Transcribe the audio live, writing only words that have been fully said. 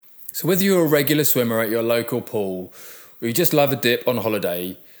So whether you're a regular swimmer at your local pool or you just love a dip on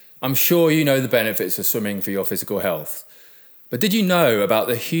holiday, I'm sure you know the benefits of swimming for your physical health. But did you know about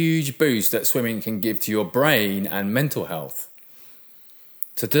the huge boost that swimming can give to your brain and mental health?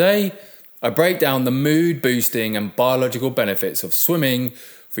 So today, I break down the mood boosting and biological benefits of swimming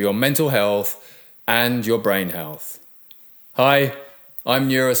for your mental health and your brain health. Hi, I'm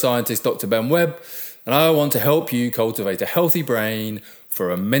neuroscientist Dr. Ben Webb, and I want to help you cultivate a healthy brain for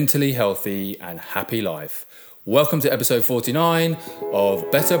a mentally healthy and happy life. Welcome to episode 49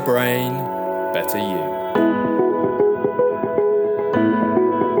 of Better Brain, Better You.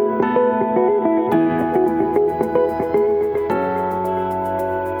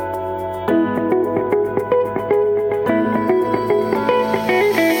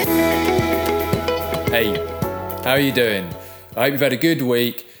 Hey, how are you doing? I hope you've had a good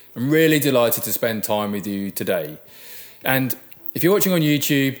week. I'm really delighted to spend time with you today. And if you're watching on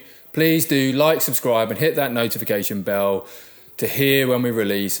YouTube, please do like, subscribe and hit that notification bell to hear when we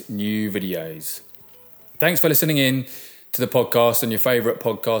release new videos. Thanks for listening in to the podcast on your favourite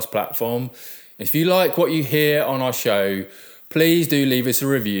podcast platform. If you like what you hear on our show, please do leave us a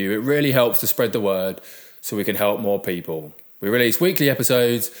review. It really helps to spread the word so we can help more people. We release weekly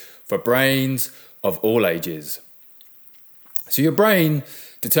episodes for brains of all ages. So your brain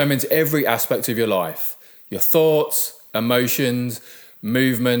determines every aspect of your life, your thoughts, emotions,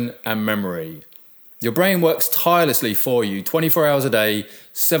 movement and memory. Your brain works tirelessly for you 24 hours a day,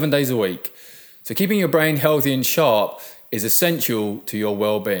 7 days a week. So keeping your brain healthy and sharp is essential to your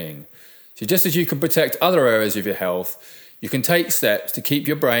well-being. So just as you can protect other areas of your health, you can take steps to keep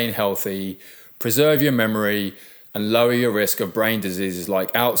your brain healthy, preserve your memory and lower your risk of brain diseases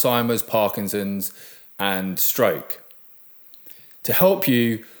like Alzheimer's, Parkinson's and stroke. To help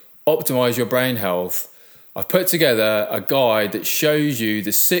you optimize your brain health, I've put together a guide that shows you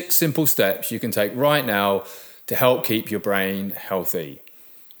the 6 simple steps you can take right now to help keep your brain healthy.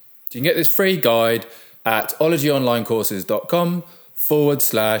 You can get this free guide at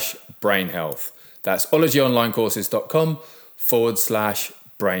ologyonlinecourses.com/brain health. That's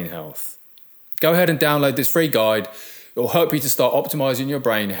ologyonlinecourses.com/brain health. Go ahead and download this free guide. It will help you to start optimizing your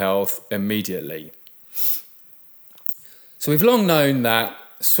brain health immediately. So we've long known that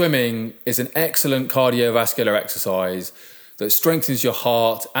swimming is an excellent cardiovascular exercise that strengthens your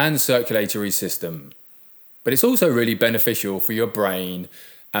heart and circulatory system. But it's also really beneficial for your brain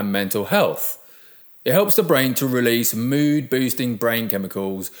and mental health. It helps the brain to release mood-boosting brain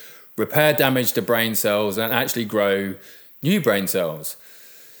chemicals, repair damage to brain cells, and actually grow new brain cells.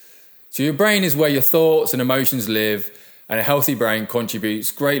 So your brain is where your thoughts and emotions live, and a healthy brain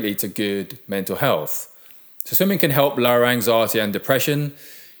contributes greatly to good mental health. So swimming can help lower anxiety and depression.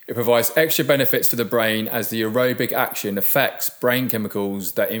 It provides extra benefits for the brain as the aerobic action affects brain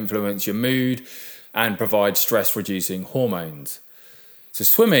chemicals that influence your mood and provide stress-reducing hormones. So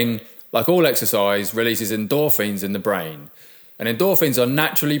swimming, like all exercise, releases endorphins in the brain. And endorphins are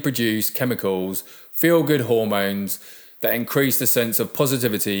naturally produced chemicals, feel-good hormones that increase the sense of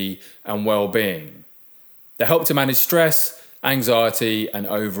positivity and well-being. They help to manage stress, anxiety and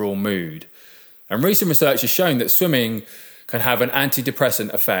overall mood. And recent research has shown that swimming can have an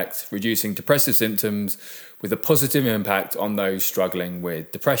antidepressant effect, reducing depressive symptoms with a positive impact on those struggling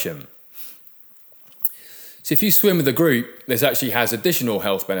with depression. So if you swim with a group, this actually has additional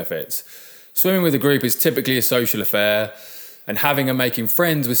health benefits. Swimming with a group is typically a social affair, and having and making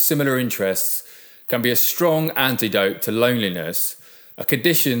friends with similar interests can be a strong antidote to loneliness, a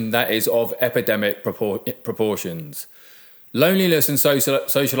condition that is of epidemic proportions. Loneliness and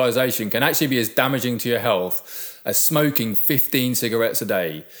socialization can actually be as damaging to your health as smoking 15 cigarettes a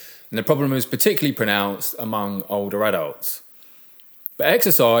day, and the problem is particularly pronounced among older adults. But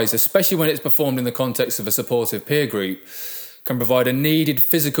exercise, especially when it's performed in the context of a supportive peer group, can provide a needed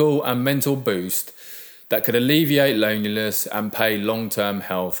physical and mental boost that could alleviate loneliness and pay long-term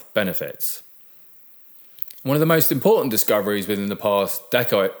health benefits. One of the most important discoveries within the past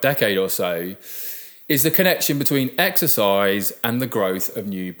decade or so is the connection between exercise and the growth of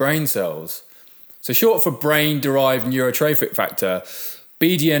new brain cells. So short for brain-derived neurotrophic factor,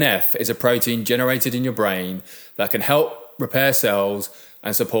 BDNF is a protein generated in your brain that can help repair cells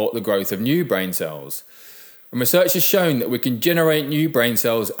and support the growth of new brain cells. And research has shown that we can generate new brain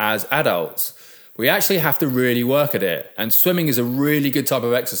cells as adults. We actually have to really work at it, and swimming is a really good type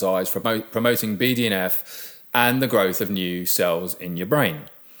of exercise for promoting BDNF and the growth of new cells in your brain.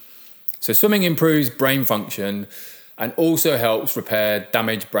 So swimming improves brain function and also helps repair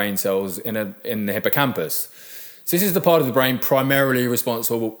damaged brain cells in the hippocampus. So this is the part of the brain primarily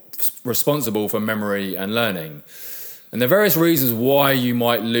responsible for memory and learning. And there are various reasons why you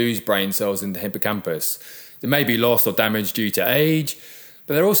might lose brain cells in the hippocampus. They may be lost or damaged due to age,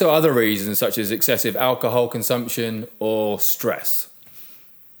 but there are also other reasons such as excessive alcohol consumption or stress.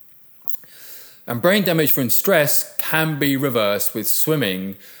 And brain damage from stress can be reversed with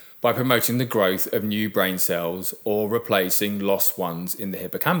swimming by promoting the growth of new brain cells or replacing lost ones in the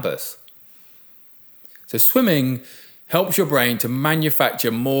hippocampus. So swimming helps your brain to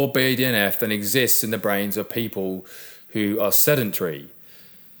manufacture more BDNF than exists in the brains of people who are sedentary.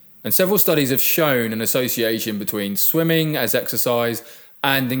 And several studies have shown an association between swimming as exercise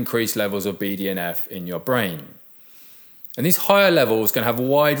and increased levels of BDNF in your brain. And these higher levels can have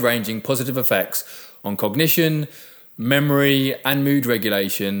wide-ranging positive effects on cognition, memory, and mood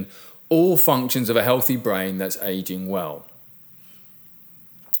regulation, all functions of a healthy brain that's aging well.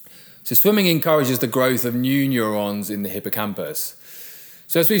 So swimming encourages the growth of new neurons in the hippocampus.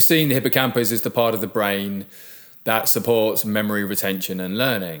 So as we've seen, the hippocampus is the part of the brain that supports memory retention and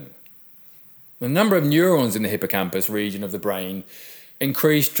learning. The number of neurons in the hippocampus region of the brain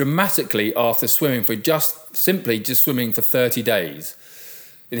increased dramatically after swimming for just swimming for 30 days.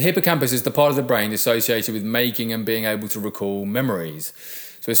 The hippocampus is the part of the brain associated with making and being able to recall memories.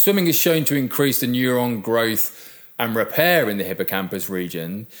 So if swimming is shown to increase the neuron growth and repair in the hippocampus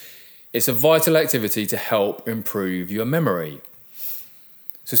region, it's a vital activity to help improve your memory.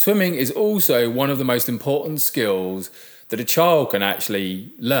 So swimming is also one of the most important skills that a child can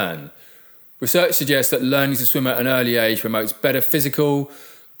actually learn. Research suggests that learning to swim at an early age promotes better physical,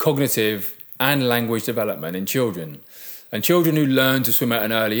 cognitive, and language development in children. And children who learn to swim at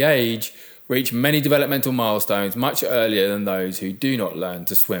an early age reach many developmental milestones much earlier than those who do not learn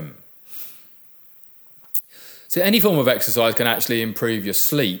to swim. So any form of exercise can actually improve your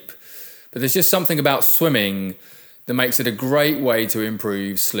sleep, but there's just something about swimming that makes it a great way to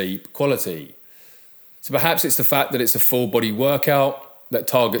improve sleep quality. So perhaps it's the fact that it's a full body workout that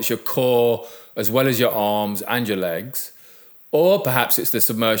targets your core as well as your arms and your legs, or perhaps it's the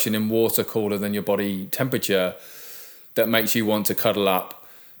submersion in water cooler than your body temperature that makes you want to cuddle up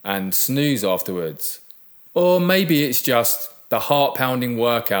and snooze afterwards. Or maybe it's just the heart-pounding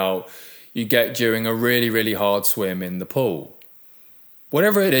workout you get during a really, really hard swim in the pool.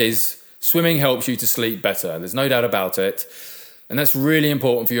 Whatever it is, swimming helps you to sleep better. There's no doubt about it. And that's really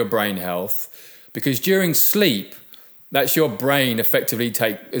important for your brain health, because during sleep, that's when your brain effectively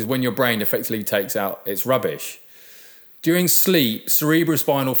takes out its rubbish. During sleep,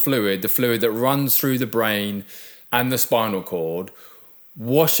 cerebrospinal fluid, the fluid that runs through the brain and the spinal cord,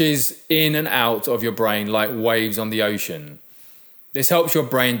 washes in and out of your brain like waves on the ocean. This helps your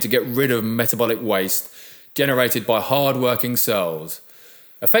brain to get rid of metabolic waste generated by hard-working cells.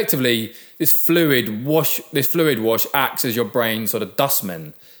 Effectively, this fluid wash acts as your brain's sort of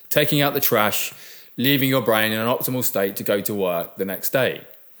dustman, taking out the trash, leaving your brain in an optimal state to go to work the next day.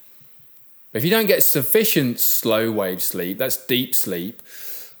 If you don't get sufficient slow wave sleep, that's deep sleep,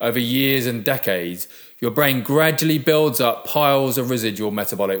 over years and decades, your brain gradually builds up piles of residual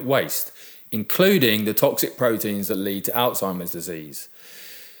metabolic waste, including the toxic proteins that lead to Alzheimer's disease.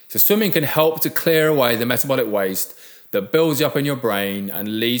 So swimming can help to clear away the metabolic waste that builds up in your brain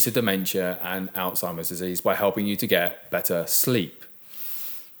and leads to dementia and Alzheimer's disease by helping you to get better sleep.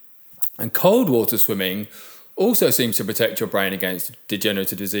 And cold water swimming also seems to protect your brain against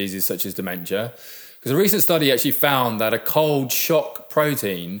degenerative diseases such as dementia, because a recent study actually found that a cold shock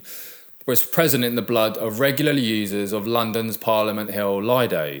protein was present in the blood of regular users of London's Parliament Hill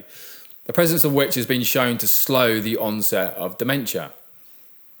Lido, the presence of which has been shown to slow the onset of dementia.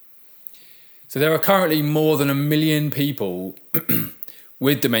 So there are currently more than 1 million people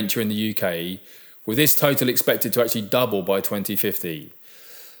with dementia in the UK, with this total expected to actually double by 2050.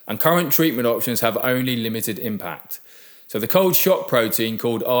 And current treatment options have only limited impact. So the cold shock protein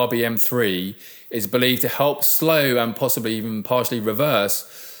called RBM3 is believed to help slow and possibly even partially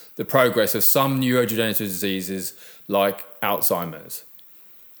reverse the progress of some neurodegenerative diseases like Alzheimer's.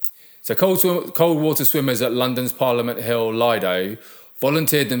 So cold water swimmers at London's Parliament Hill Lido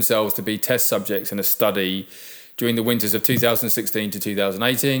volunteered themselves to be test subjects in a study during the winters of 2016 to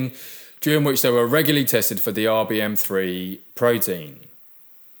 2018, during which they were regularly tested for the RBM3 protein.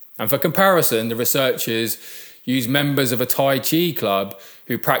 And for comparison, the researchers used members of a Tai Chi club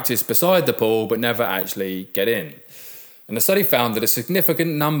who practice beside the pool but never actually get in. And the study found that a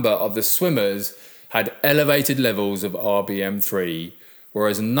significant number of the swimmers had elevated levels of RBM3,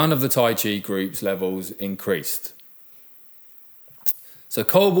 whereas none of the Tai Chi group's levels increased. So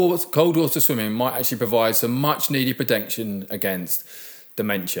cold water swimming might actually provide some much needed protection against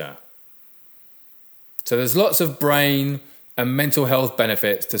dementia. So there's lots of brain and mental health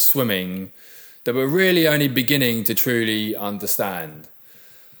benefits to swimming that we're really only beginning to truly understand.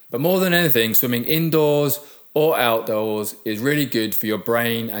 But more than anything, swimming indoors or outdoors is really good for your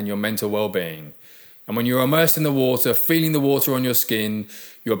brain and your mental well-being. And when you're immersed in the water, feeling the water on your skin,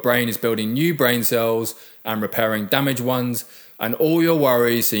 your brain is building new brain cells and repairing damaged ones, and all your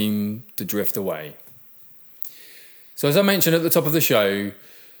worries seem to drift away. So as I mentioned at the top of the show,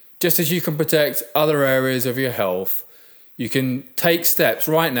 just as you can protect other areas of your health, you can take steps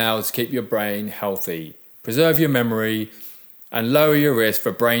right now to keep your brain healthy, preserve your memory, and lower your risk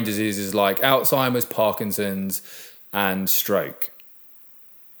for brain diseases like Alzheimer's, Parkinson's, and stroke.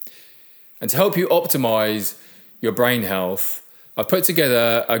 And to help you optimize your brain health, I've put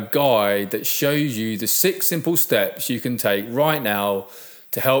together a guide that shows you the 6 simple steps you can take right now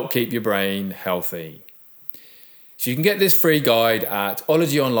to help keep your brain healthy. So you can get this free guide at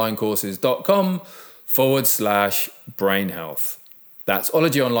ologyonlinecourses.com/brain health. That's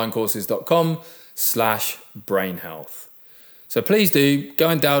ologyonlinecourses.com/brain health. So please do go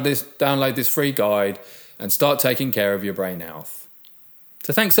and download this free guide and start taking care of your brain health.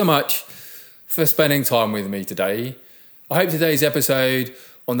 So thanks so much for spending time with me today. I hope today's episode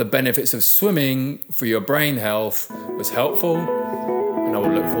on the benefits of swimming for your brain health was helpful, and I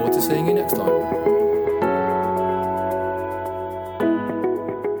will look forward to seeing you next time.